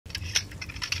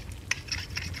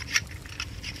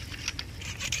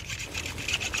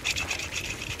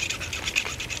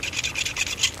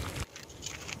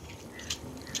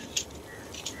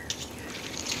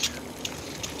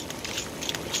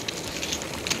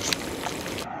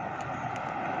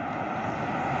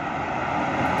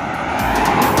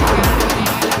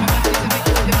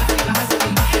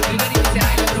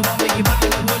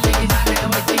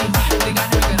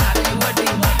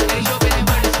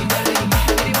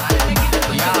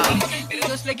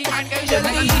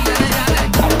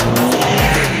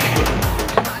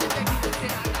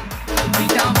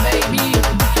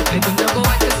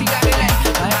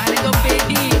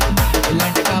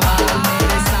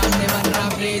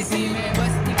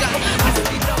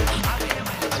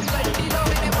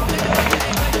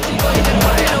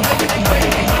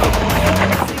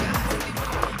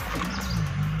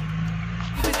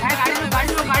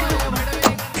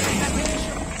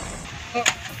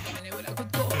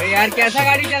यार कैसा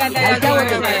गाड़ी चलाता है क्या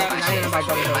होता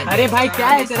है? अरे भाई क्या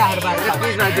है तेरा हर बार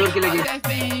जोर की लगी।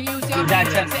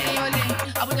 अच्छा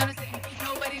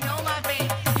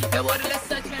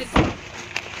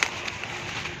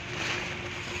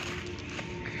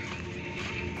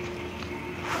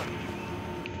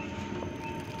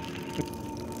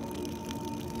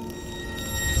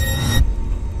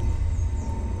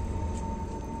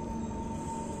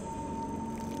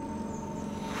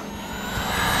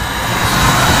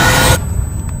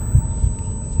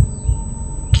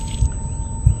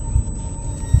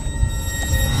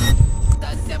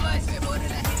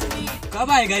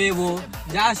कब आएगा रे वो?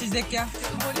 जा आशीष देख क्या?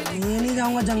 मैं नहीं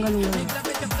जाऊंगा, जंगल हूँ।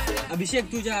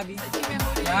 अभिषेक तू जा अभी।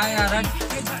 क्या यार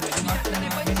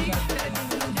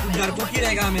तू डरपोक ही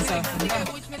रहेगा हमेशा।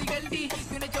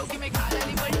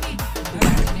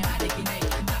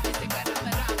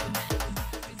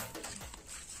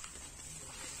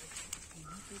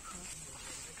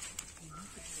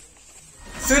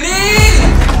 सुनील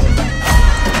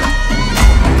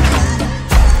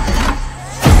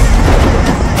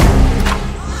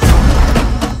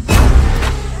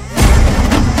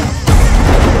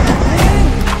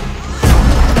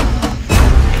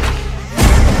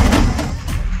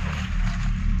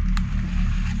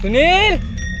सुनील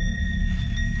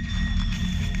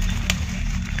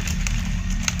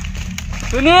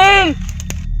सुनील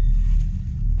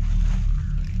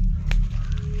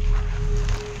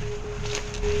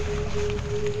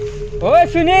ओए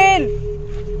सुनील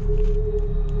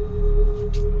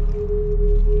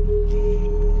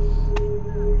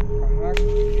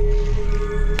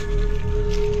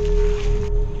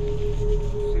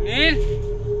सुनील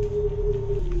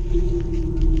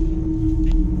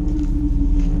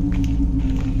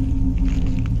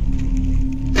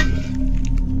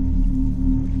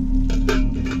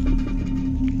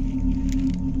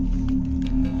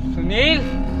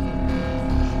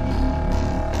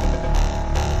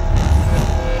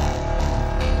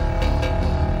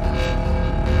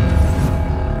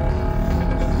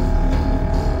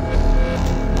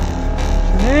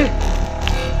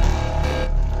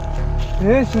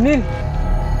सुनील सुनील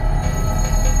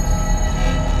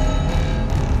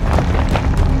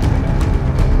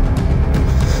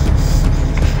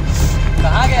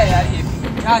कहाँ गया यार ये?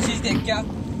 क्या आशीष देख क्या?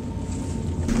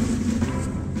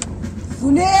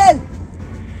 सुनील,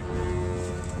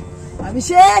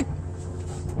 अभिषेक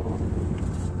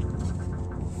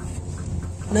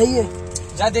नहीं है।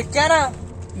 जा देख क्या ना।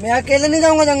 मैं अकेले नहीं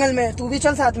जाऊंगा जंगल में, तू भी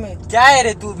चल साथ में। क्या है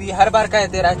रे तू भी हर बार का है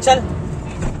तेरा। चल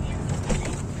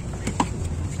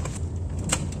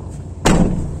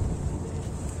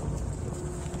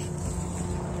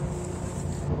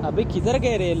अभी किधर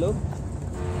गए रे लोग?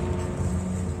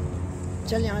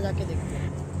 चल यहाँ जाके देखते हैं।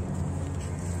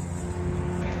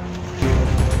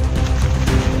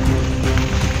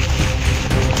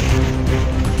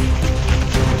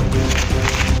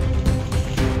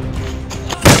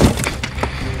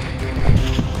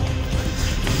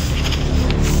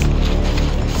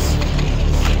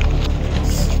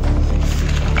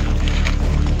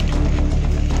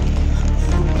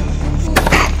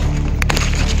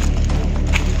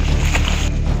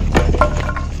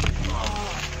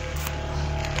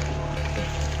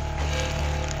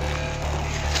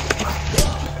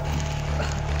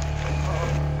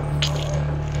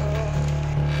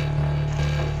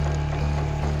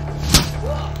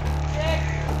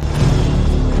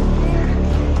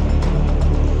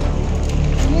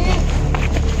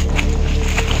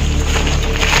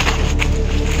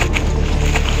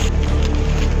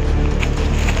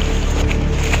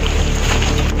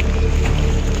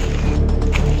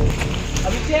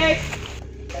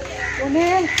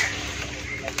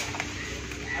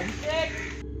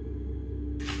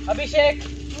 अभिषेक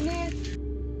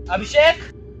अभिषेक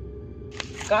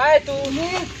कहाँ है तू?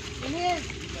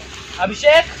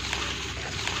 अभिषेक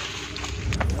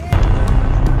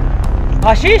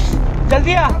आशीष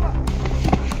जल्दी आ।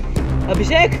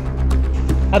 अभिषेक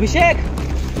अभिषेक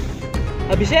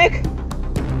अभिषेक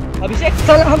अभिषेक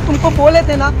सर हम तुमको बोले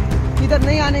थे ना इधर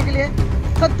नहीं आने के लिए,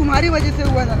 सब तुम्हारी वजह से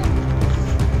हुआ था।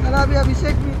 अभी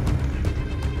अभिषेक भी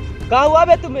कहाँ हुआ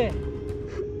बे तुम्हें?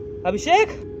 अभिषेक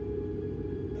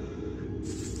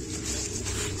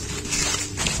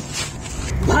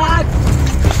भाग।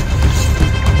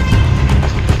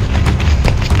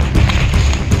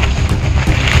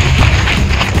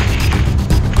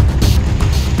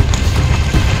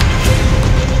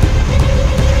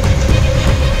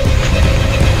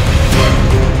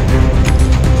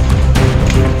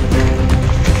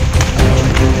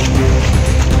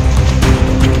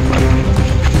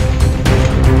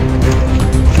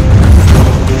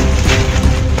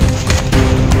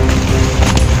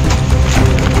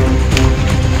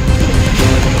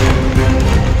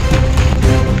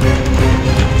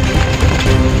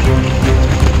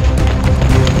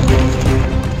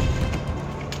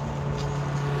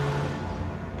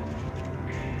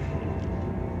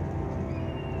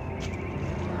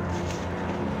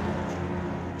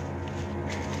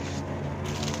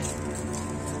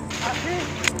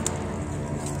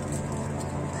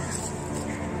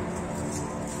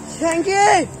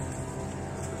 शंकी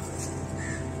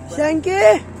शंकी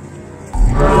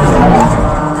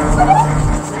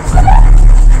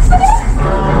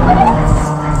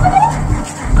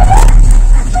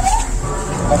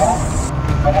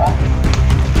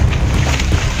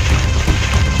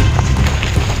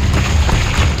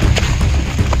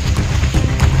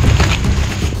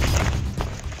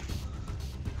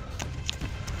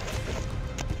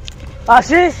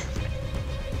आशीष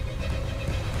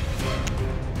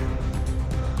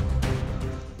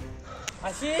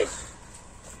आशीष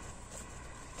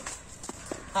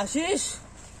आशीष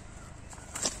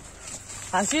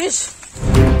आशीष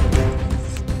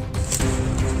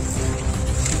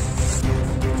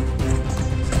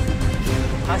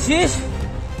आशीष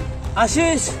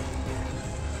आशीष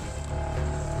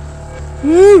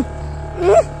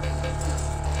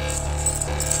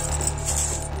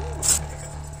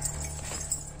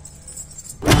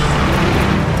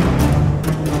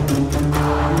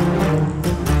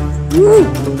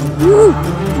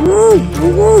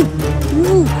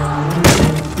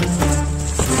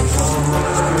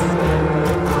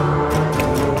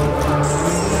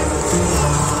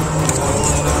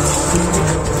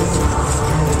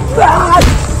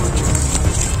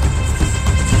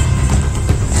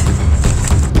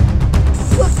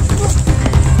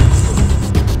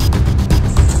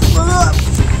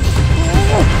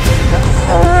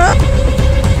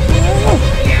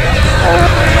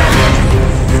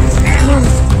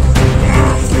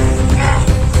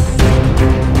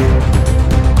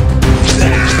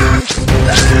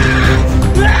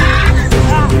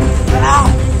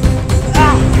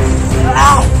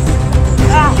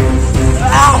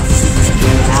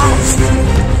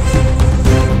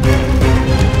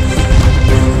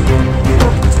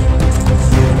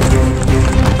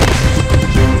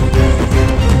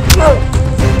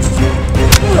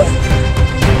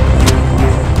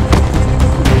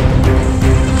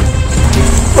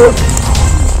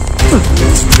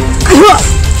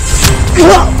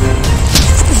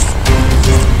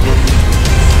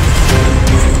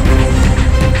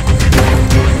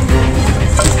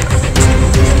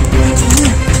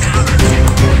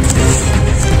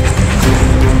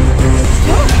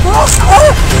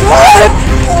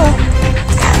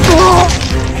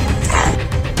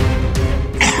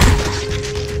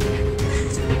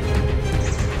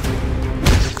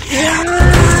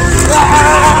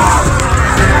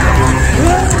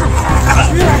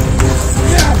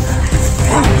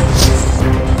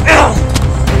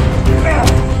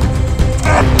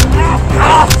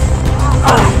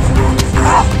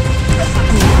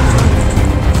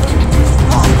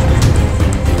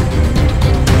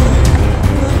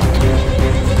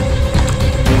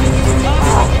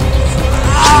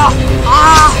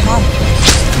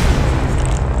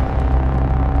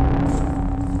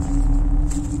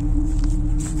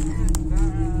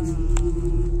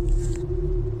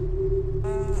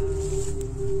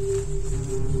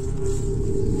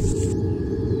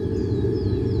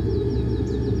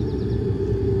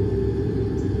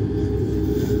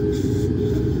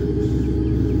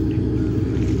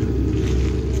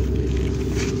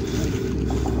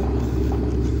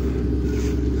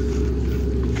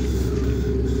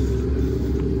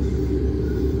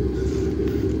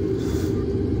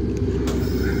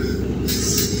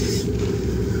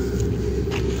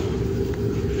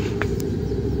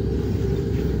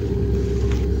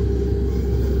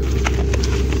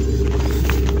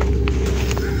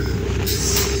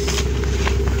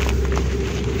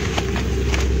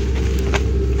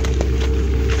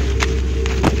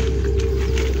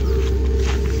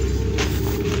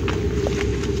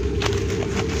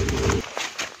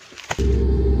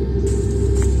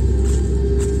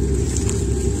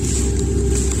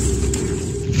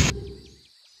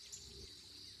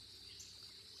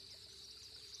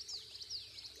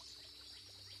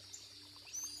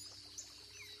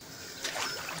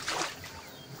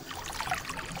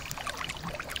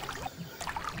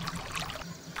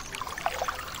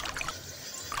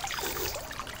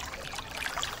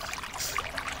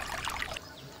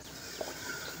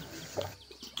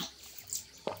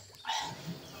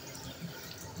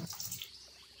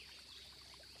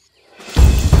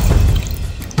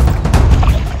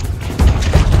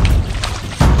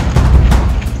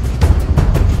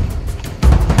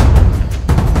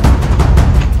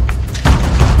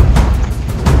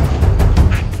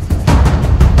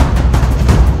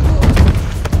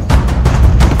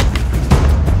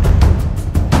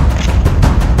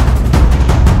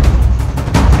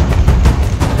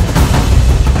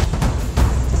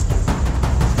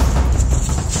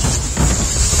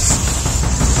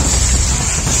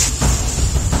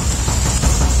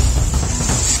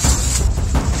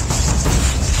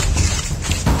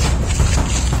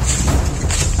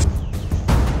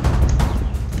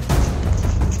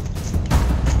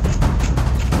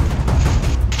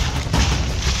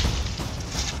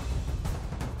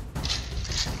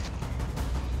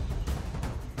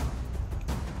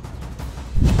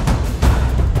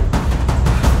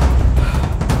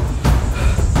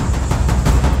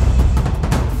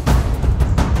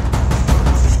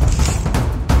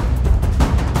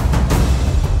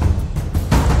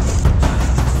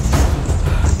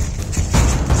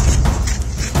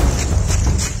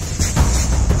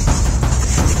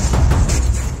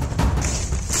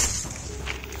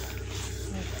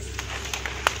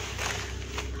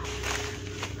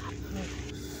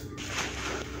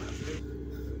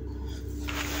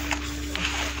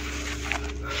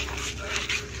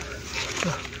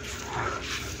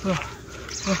तुम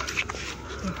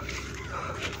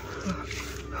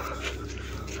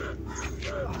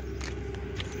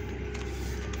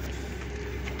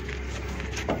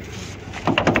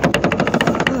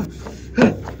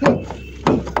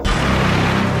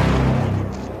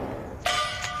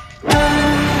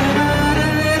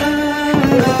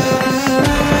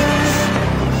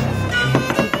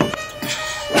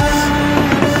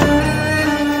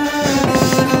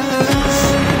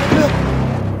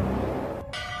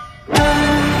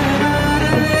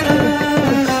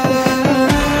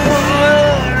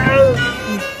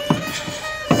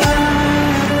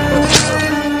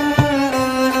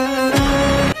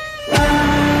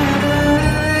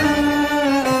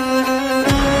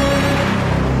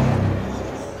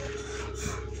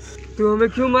हमें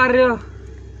क्यों मार रहे हो?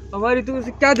 हमारी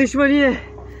तुमसे क्या दुश्मनी है?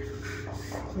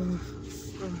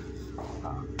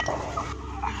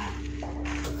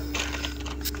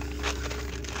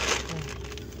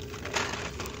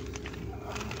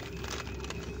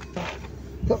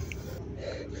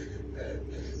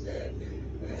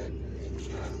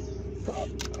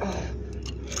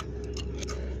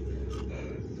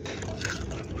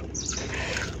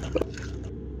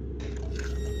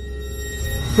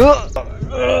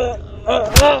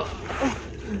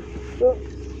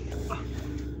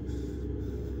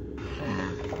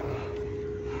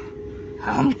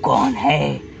 हम कौन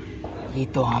है ये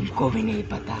तो हमको भी नहीं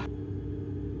पता,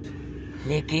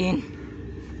 लेकिन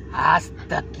आज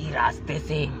तक की रास्ते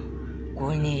से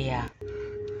कोई नहीं आया,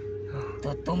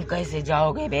 तो तुम कैसे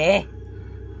जाओगे बे?